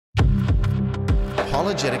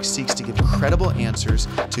apologetics seeks to give credible answers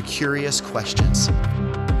to curious questions.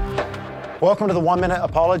 Welcome to the 1 Minute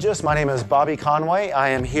Apologist. My name is Bobby Conway. I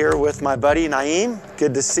am here with my buddy Naeem.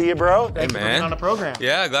 Good to see you, bro. Thanks for being on the program.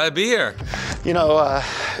 Yeah, glad to be here. You know,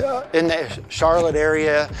 in the Charlotte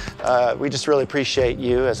area, we just really appreciate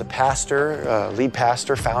you as a pastor, lead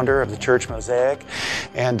pastor, founder of the Church Mosaic.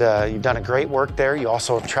 And you've done a great work there. You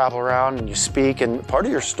also travel around and you speak. And part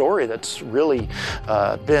of your story that's really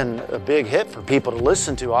been a big hit for people to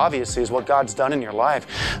listen to, obviously, is what God's done in your life.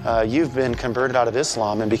 You've been converted out of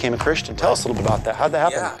Islam and became a Christian. Tell us a little bit about that. How'd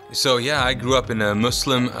that happen? Yeah. So, I grew up in a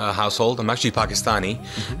Muslim household. I'm actually Pakistani.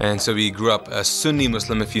 And so we grew up a Sunni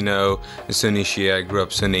Muslim, if you know, Sunni Shia. I grew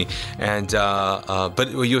up Sunni. And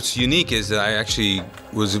but what's unique is that I actually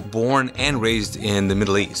was born and raised in the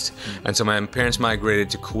Middle East. And so my parents migrated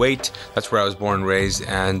to Kuwait. That's where I was born and raised.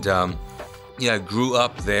 And grew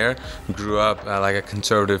up there. Grew up like a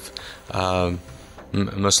conservative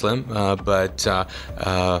Muslim, but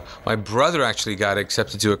my brother actually got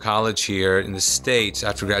accepted to a college here in the States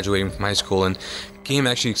after graduating from high school, and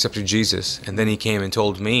actually accepted Jesus, and then he came and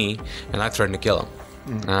told me, and I threatened to kill him.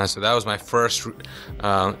 So that was my first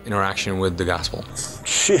interaction with the gospel.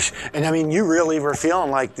 Sheesh. And I mean, you really were feeling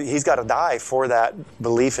like he's got to die for that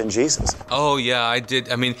belief in Jesus. Oh, yeah, I did.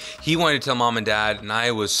 I mean, he wanted to tell mom and dad, and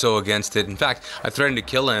I was so against it. In fact, I threatened to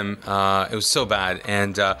kill him. It was so bad.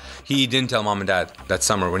 And he didn't tell mom and dad that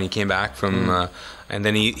summer when he came back from... and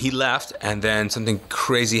then he left, and then something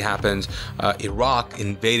crazy happened. Iraq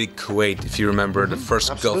invaded Kuwait, if you remember, the first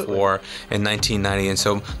Gulf War in 1990. And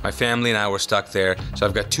so my family and I were stuck there. So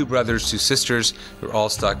I've got 2 brothers, 2 sisters who are all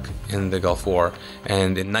stuck in the Gulf War.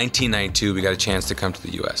 And in 1992, we got a chance to come to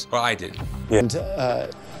the U.S. Or I did. And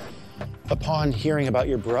upon hearing about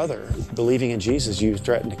your brother believing in Jesus, you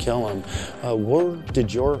threatened to kill him. Where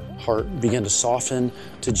did your heart begin to soften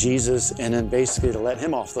to Jesus and then basically to let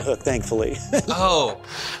him off the hook, thankfully? Oh,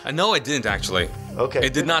 no, it didn't actually. Okay.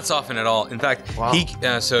 It did not soften at all. In fact, wow.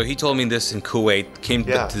 He told me this in Kuwait, came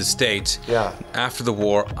to the States. Yeah. After the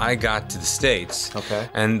war, I got to the States. Okay.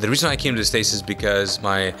 And the reason I came to the States is because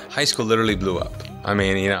my high school literally blew up. I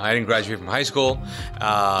mean, I didn't graduate from high school.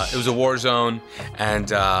 It was a war zone. And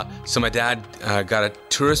so my dad got a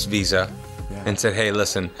tourist visa and said, hey,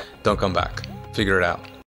 listen, don't come back. Figure it out.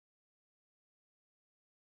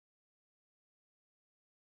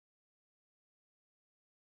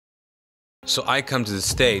 So I come to the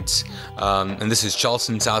States, and this is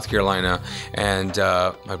Charleston, South Carolina, and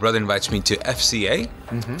my brother invites me to FCA,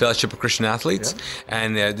 Fellowship of Christian Athletes,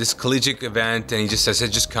 and this collegiate event, and he just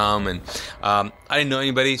said, just come, and I didn't know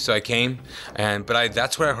anybody, so I came, but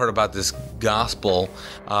that's where I heard about this gospel,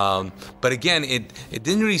 but again, it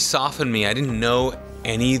didn't really soften me. I didn't know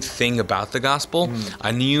anything about the gospel. I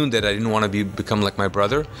knew that I didn't want to become like my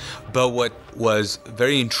brother, but what was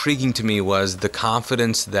very intriguing to me was the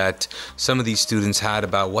confidence that some of these students had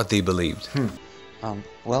about what they believed.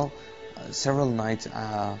 Several nights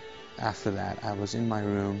after that, I was in my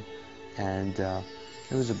room, and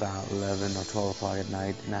it was about 11 or 12 o'clock at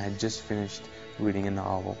night, and I had just finished reading a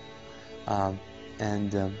novel,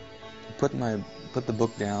 and put the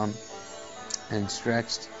book down and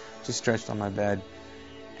stretched on my bed.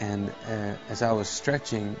 And as I was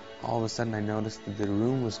stretching, all of a sudden I noticed that the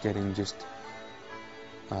room was getting just,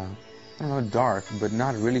 I don't know, dark, but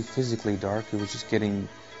not really physically dark. It was just getting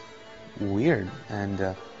weird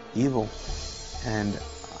and evil. And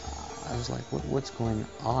I was like, what's going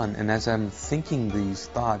on? And as I'm thinking these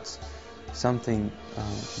thoughts, something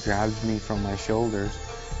grabs me from my shoulders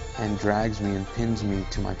and drags me and pins me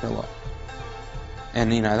to my pillow.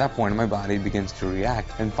 And at that point my body begins to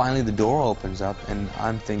react, and finally the door opens up, and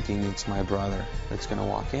I'm thinking it's my brother that's going to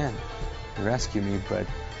walk in and rescue me, but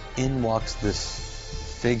in walks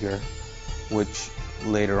this figure, which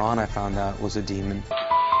later on I found out was a demon.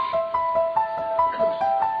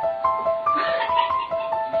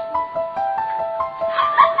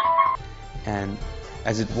 And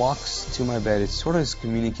as it walks to my bed, it sort of is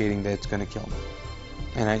communicating that it's going to kill me.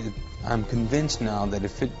 And I'm convinced now that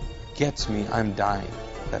if it gets me, I'm dying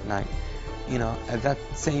that night. At that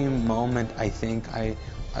same moment, I think I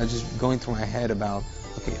was just going through my head about,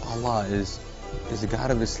 okay, Allah is the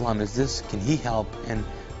God of Islam. Can He help? And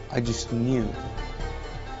I just knew,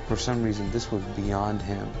 for some reason, this was beyond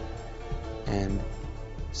Him. And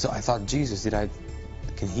so I thought, Jesus,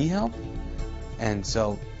 can He help? And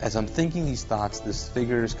so as I'm thinking these thoughts, this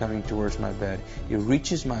figure is coming towards my bed. It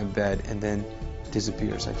reaches my bed and then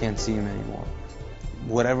disappears. I can't see him anymore.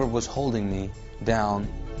 Whatever was holding me down,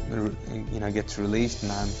 gets released,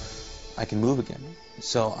 and I can move again.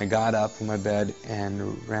 So I got up from my bed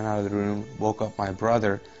and ran out of the room, woke up my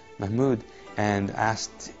brother, Mahmoud, and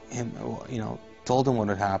asked him, you know, told him what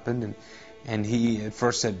had happened, and he at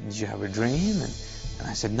first said, "Did you have a dream?" And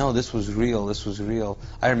I said, "No, this was real, this was real."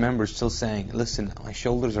 I remember still saying, "Listen, my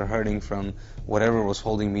shoulders are hurting from whatever was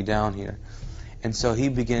holding me down here." And so he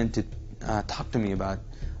began to talk to me about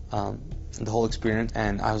the whole experience,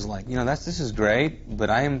 and I was like, you know, this is great, but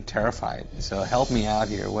I am terrified, so help me out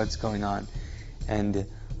here, what's going on? And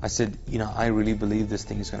I said, you know, I really believe this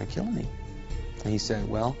thing is going to kill me. And he said,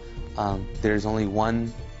 well, there's only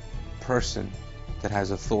one person that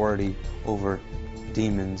has authority over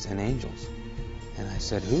demons and angels. And I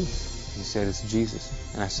said, who? He said, it's Jesus.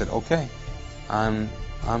 And I said, okay, I'm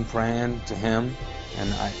praying to him, and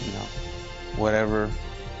you know, whatever,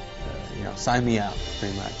 you know, sign me out,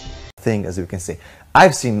 pretty much. Thing, as we can say,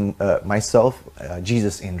 I've seen myself,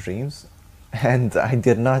 Jesus in dreams, and I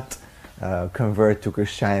did not convert to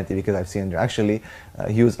Christianity because I've seen him. Actually,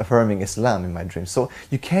 he was affirming Islam in my dreams. So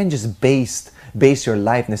you can't just base your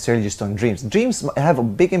life necessarily just on dreams. Dreams have a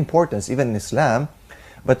big importance even in Islam,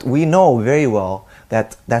 but we know very well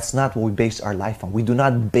that that's not what we base our life on. We do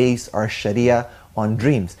not base our Sharia on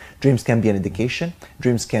dreams. Dreams can be an indication.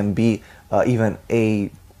 Dreams can be even a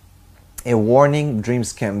warning.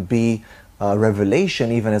 Dreams can be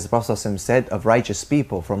revelation, even as the Prophet ﷺ said, of righteous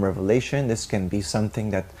people. From revelation, this can be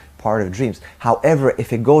something that part of dreams. However,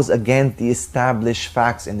 if it goes against the established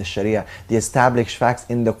facts in the Sharia, the established facts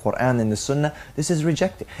in the Quran and the Sunnah, this is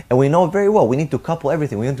rejected. And we know very well, we need to couple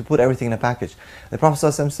everything. We need to put everything in a package. The Prophet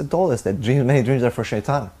ﷺ told us that many dreams are for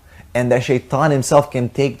shaitan, and that shaitan himself can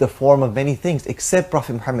take the form of many things except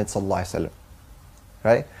Prophet Muhammad ﷺ.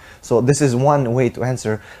 Right? So this is one way to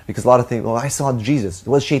answer, because a lot of things, well, I saw Jesus.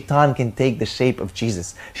 Well, shaitan can take the shape of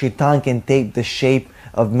Jesus. Shaitan can take the shape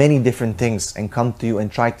of many different things and come to you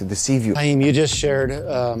and try to deceive you. Naeem, you just shared,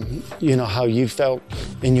 you know, how you felt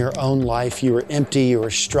in your own life. You were empty, you were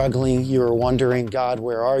struggling, you were wondering, God,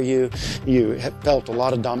 where are you? You felt a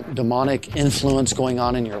lot of demonic influence going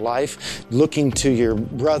on in your life, looking to your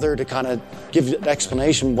brother to kind of give you an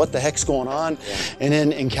explanation, what the heck's going on, and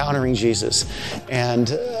then encountering Jesus.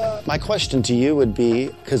 And my question to you would be,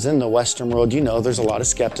 because in the Western world, you know, there's a lot of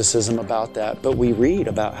skepticism about that, but we read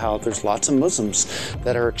about how there's lots of Muslims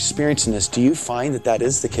that are experiencing this. Do you find that that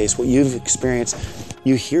is the case? What you've experienced,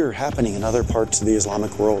 you hear happening in other parts of the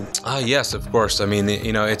Islamic world? Yes, of course. I mean,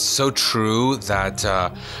 you know, it's so true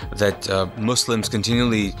that Muslims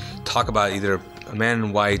continually talk about either a man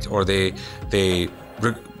in white, or they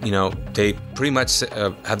you know, they pretty much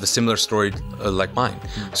have the similar story like mine.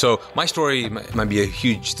 So my story might be a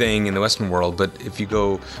huge thing in the Western world, but if you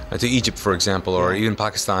go to Egypt, for example, or even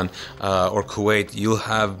Pakistan or Kuwait, you'll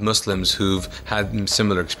have Muslims who've had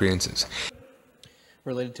similar experiences.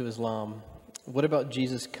 Related to Islam, what about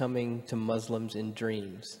Jesus coming to Muslims in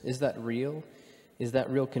dreams? Is that real? Is that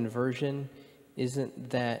real conversion? Isn't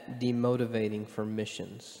that demotivating for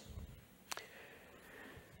missions?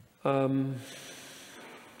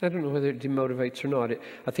 I don't know whether it demotivates or not.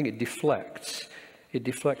 I think it deflects. It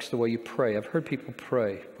deflects the way you pray. I've heard people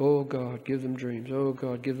pray, oh God, give them dreams. Oh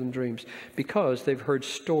God, give them dreams. Because they've heard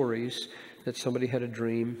stories that somebody had a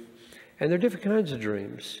dream. And there are different kinds of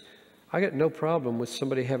dreams. I got no problem with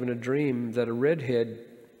somebody having a dream that a redhead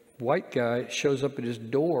white guy shows up at his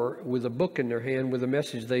door with a book in their hand with a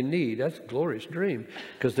message they need. That's a glorious dream,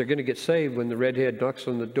 because they're going to get saved when the redhead knocks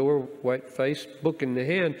on the door, white face, book in the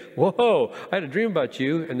hand. Whoa, I had a dream about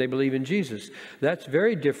you, and they believe in Jesus. That's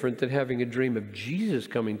very different than having a dream of Jesus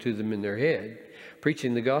coming to them in their head,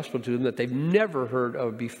 preaching the gospel to them that they've never heard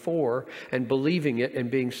of before, and believing it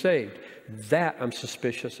and being saved. That I'm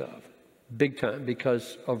suspicious of, big time,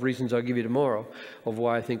 because of reasons I'll give you tomorrow of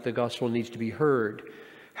why I think the gospel needs to be heard.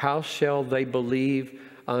 How shall they believe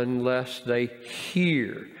unless they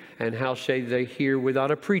hear? And how shall they hear without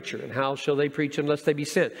a preacher? And how shall they preach unless they be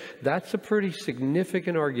sent? That's a pretty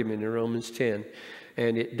significant argument in Romans 10.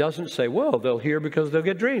 And it doesn't say, well, they'll hear because they'll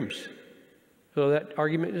get dreams. So that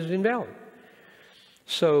argument is invalid.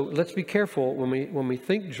 So let's be careful when we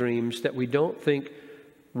think dreams, that we don't think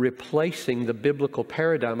replacing the biblical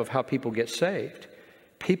paradigm of how people get saved.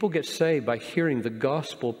 People get saved by hearing the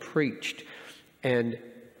gospel preached. And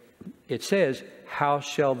it says, how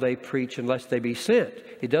shall they preach unless they be sent?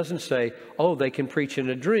 It doesn't say, oh, they can preach in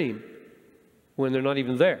a dream when they're not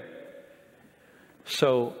even there.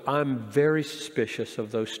 So I'm very suspicious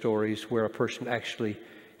of those stories where a person actually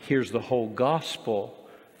hears the whole gospel,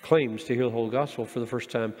 claims to hear the whole gospel for the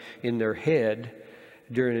first time in their head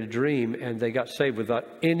during a dream, and they got saved without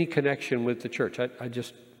any connection with the church. I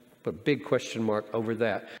just put a big question mark over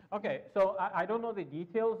that. Okay, so I don't know the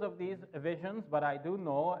details of these visions, but I do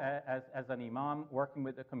know as an imam working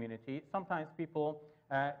with the community, sometimes people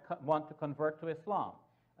want to convert to Islam.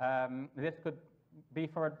 This could be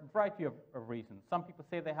for a variety of reasons. Some people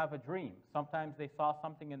say they have a dream. Sometimes they saw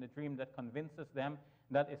something in the dream that convinces them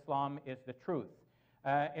that Islam is the truth.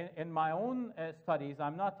 In my own studies,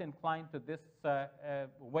 I'm not inclined to this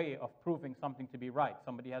way of proving something to be right.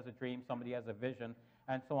 Somebody has a dream, somebody has a vision,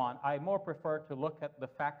 and so on. I more prefer to look at the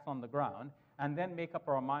facts on the ground and then make up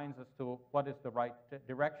our minds as to what is the right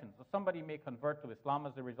direction. So somebody may convert to Islam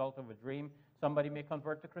as a result of a dream. Somebody may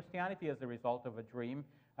convert to Christianity as a result of a dream.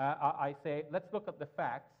 I say, let's look at the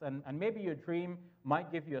facts, and maybe your dream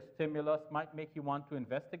might give you a stimulus, might make you want to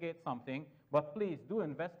investigate something, but please do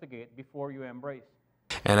investigate before you embrace.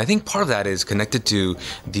 And I think part of that is connected to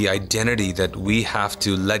the identity that we have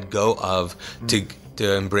to let go of to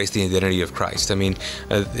embrace the identity of Christ. I mean,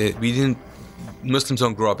 Muslims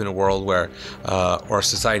don't grow up in a world where, or a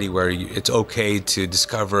society where it's okay to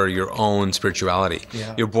discover your own spirituality.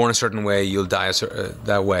 Yeah. You're born a certain way, you'll die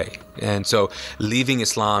that way. And so leaving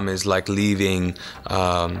Islam is like leaving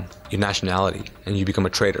your nationality, and you become a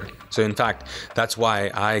traitor. So in fact, that's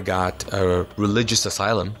why I got a religious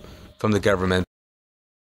asylum from the government.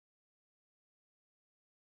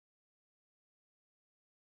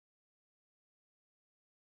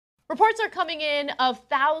 Reports are coming in of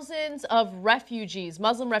thousands of refugees,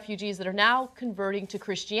 Muslim refugees, that are now converting to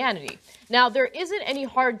Christianity. Now, there isn't any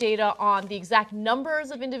hard data on the exact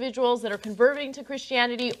numbers of individuals that are converting to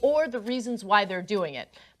Christianity or the reasons why they're doing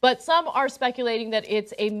it. But some are speculating that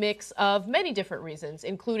it's a mix of many different reasons,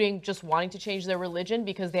 including just wanting to change their religion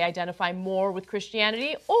because they identify more with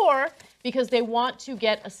Christianity, or because they want to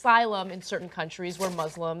get asylum in certain countries where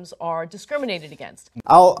Muslims are discriminated against.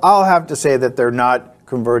 I'll have to say that they're not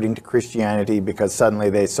converting to Christianity because suddenly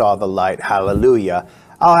they saw the light. Hallelujah.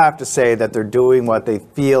 I'll have to say that they're doing what they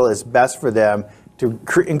feel is best for them to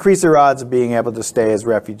increase their odds of being able to stay as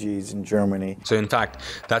refugees in Germany. So in fact,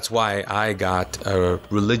 that's why I got a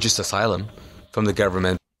religious asylum from the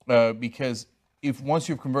government. Because if once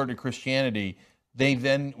you've converted to Christianity, they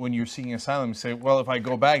then, when you're seeking asylum, say, well, if I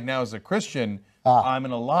go back now as a Christian, I'm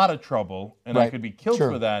in a lot of trouble, and I could be killed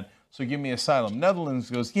for that, so give me asylum.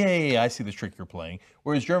 Netherlands goes, yeah, I see the trick you're playing.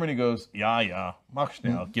 Whereas Germany goes, yeah, mach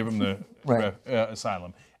schnell, give them the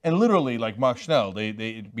asylum. And literally, like mach schnell,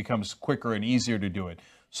 it becomes quicker and easier to do it.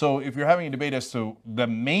 So if you're having a debate as to the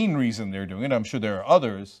main reason they're doing it, I'm sure there are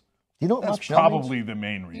others. You know what that's mach schnell probably means? The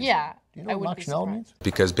main reason. Yeah. Do you know what mach schnell means?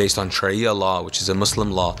 Because based on Sharia law, which is a Muslim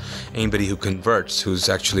law, anybody who converts, who's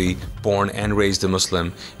actually born and raised a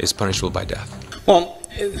Muslim, is punishable by death. Well,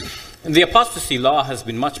 the apostasy law has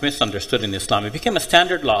been much misunderstood in Islam. It became a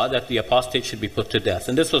standard law that the apostate should be put to death,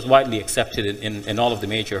 and this was widely accepted in all of the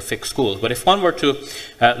major fiqh schools. But if one were to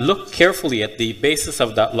look carefully at the basis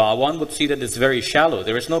of that law, one would see that it's very shallow.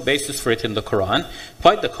 There is no basis for it in the Quran.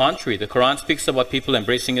 Quite the contrary. The Quran speaks about people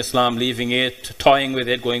embracing Islam, leaving it, toying with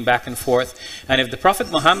it, going back and forth. And if the Prophet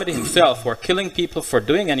Muhammad himself were killing people for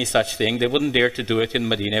doing any such thing, they wouldn't dare to do it in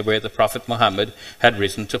Medina, where the Prophet Muhammad had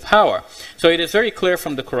risen to power. So it is very clear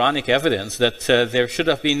from the Quranic evidence that there should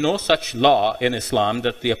have been no such law in Islam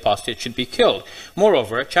that the apostate should be killed.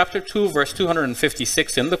 Moreover, chapter 2, verse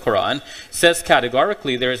 256 in the Quran says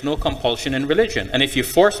categorically there is no compulsion in religion. And if you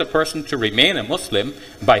force a person to remain a Muslim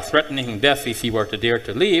by threatening death if he were to dare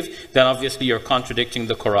to leave, then obviously you're contradicting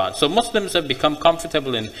the Quran. So Muslims have become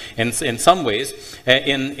comfortable in some ways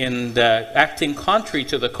in acting contrary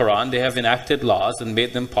to the Quran. They have enacted laws and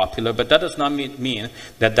made them popular, but that does not mean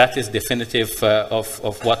that that is definitive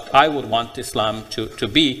of what I would want Islam to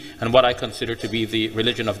be, and what I consider to be the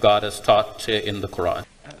religion of God as taught in the Quran.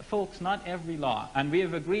 Folks, not every law, and we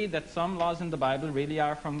have agreed that some laws in the Bible really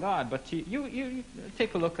are from God, but you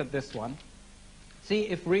take a look at this one. See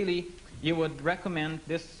if really you would recommend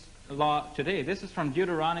this law today. This is from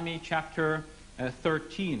Deuteronomy chapter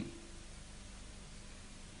 13.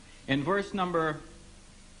 In verse number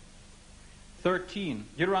 13,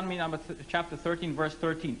 Deuteronomy chapter 13, verse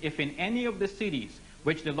 13, if in any of the cities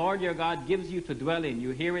which the Lord your God gives you to dwell in, you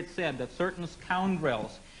hear it said that certain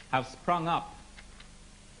scoundrels have sprung up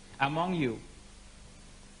among you,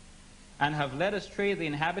 and have led astray the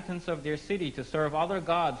inhabitants of their city to serve other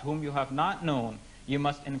gods whom you have not known, you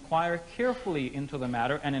must inquire carefully into the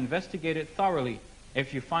matter and investigate it thoroughly.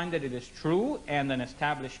 If you find that it is true and an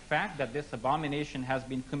established fact that this abomination has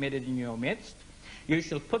been committed in your midst, you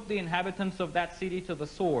shall put the inhabitants of that city to the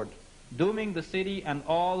sword, dooming the city and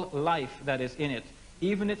all life that is in it,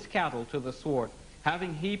 even its cattle, to the sword.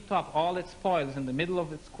 Having heaped up all its spoils in the middle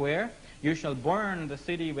of its square, you shall burn the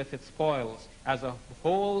city with its spoils as a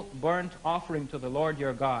whole burnt offering to the Lord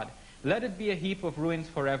your God. Let it be a heap of ruins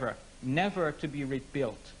forever, never to be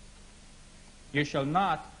rebuilt. You shall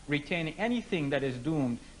not retain anything that is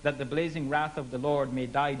doomed, that the blazing wrath of the Lord may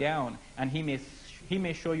die down, and he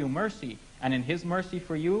may show you mercy, and in his mercy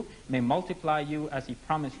for you may multiply you as he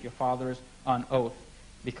promised your fathers on oath,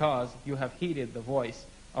 because you have heeded the voice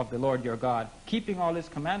of the Lord your God, keeping all his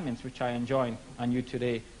commandments which I enjoin on you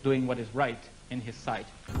today, doing what is right in his sight.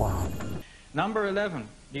 Wow. Number 11,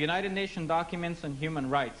 the United Nations documents on human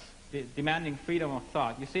rights, demanding freedom of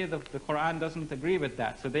thought. You say that the Quran doesn't agree with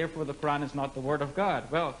that, so therefore the Quran is not the word of God.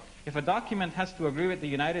 Well, if a document has to agree with the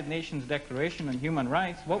United Nations Declaration on Human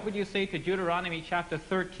Rights, what would you say to Deuteronomy chapter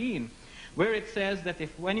 13, where it says that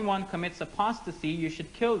if anyone commits apostasy, you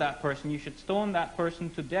should kill that person, you should stone that person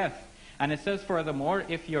to death. And it says furthermore,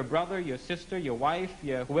 if your brother, your sister, your wife,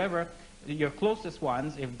 whoever, your closest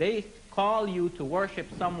ones, if they call you to worship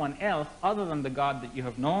someone else other than the God that you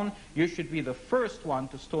have known, you should be the first one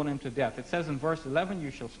to stone him to death. It says in verse 11,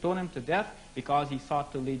 you shall stone him to death because he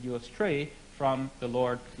sought to lead you astray from the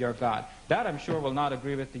Lord your God. That, I'm sure, will not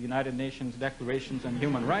agree with the United Nations Declarations on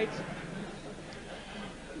Human Rights.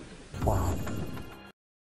 Wow.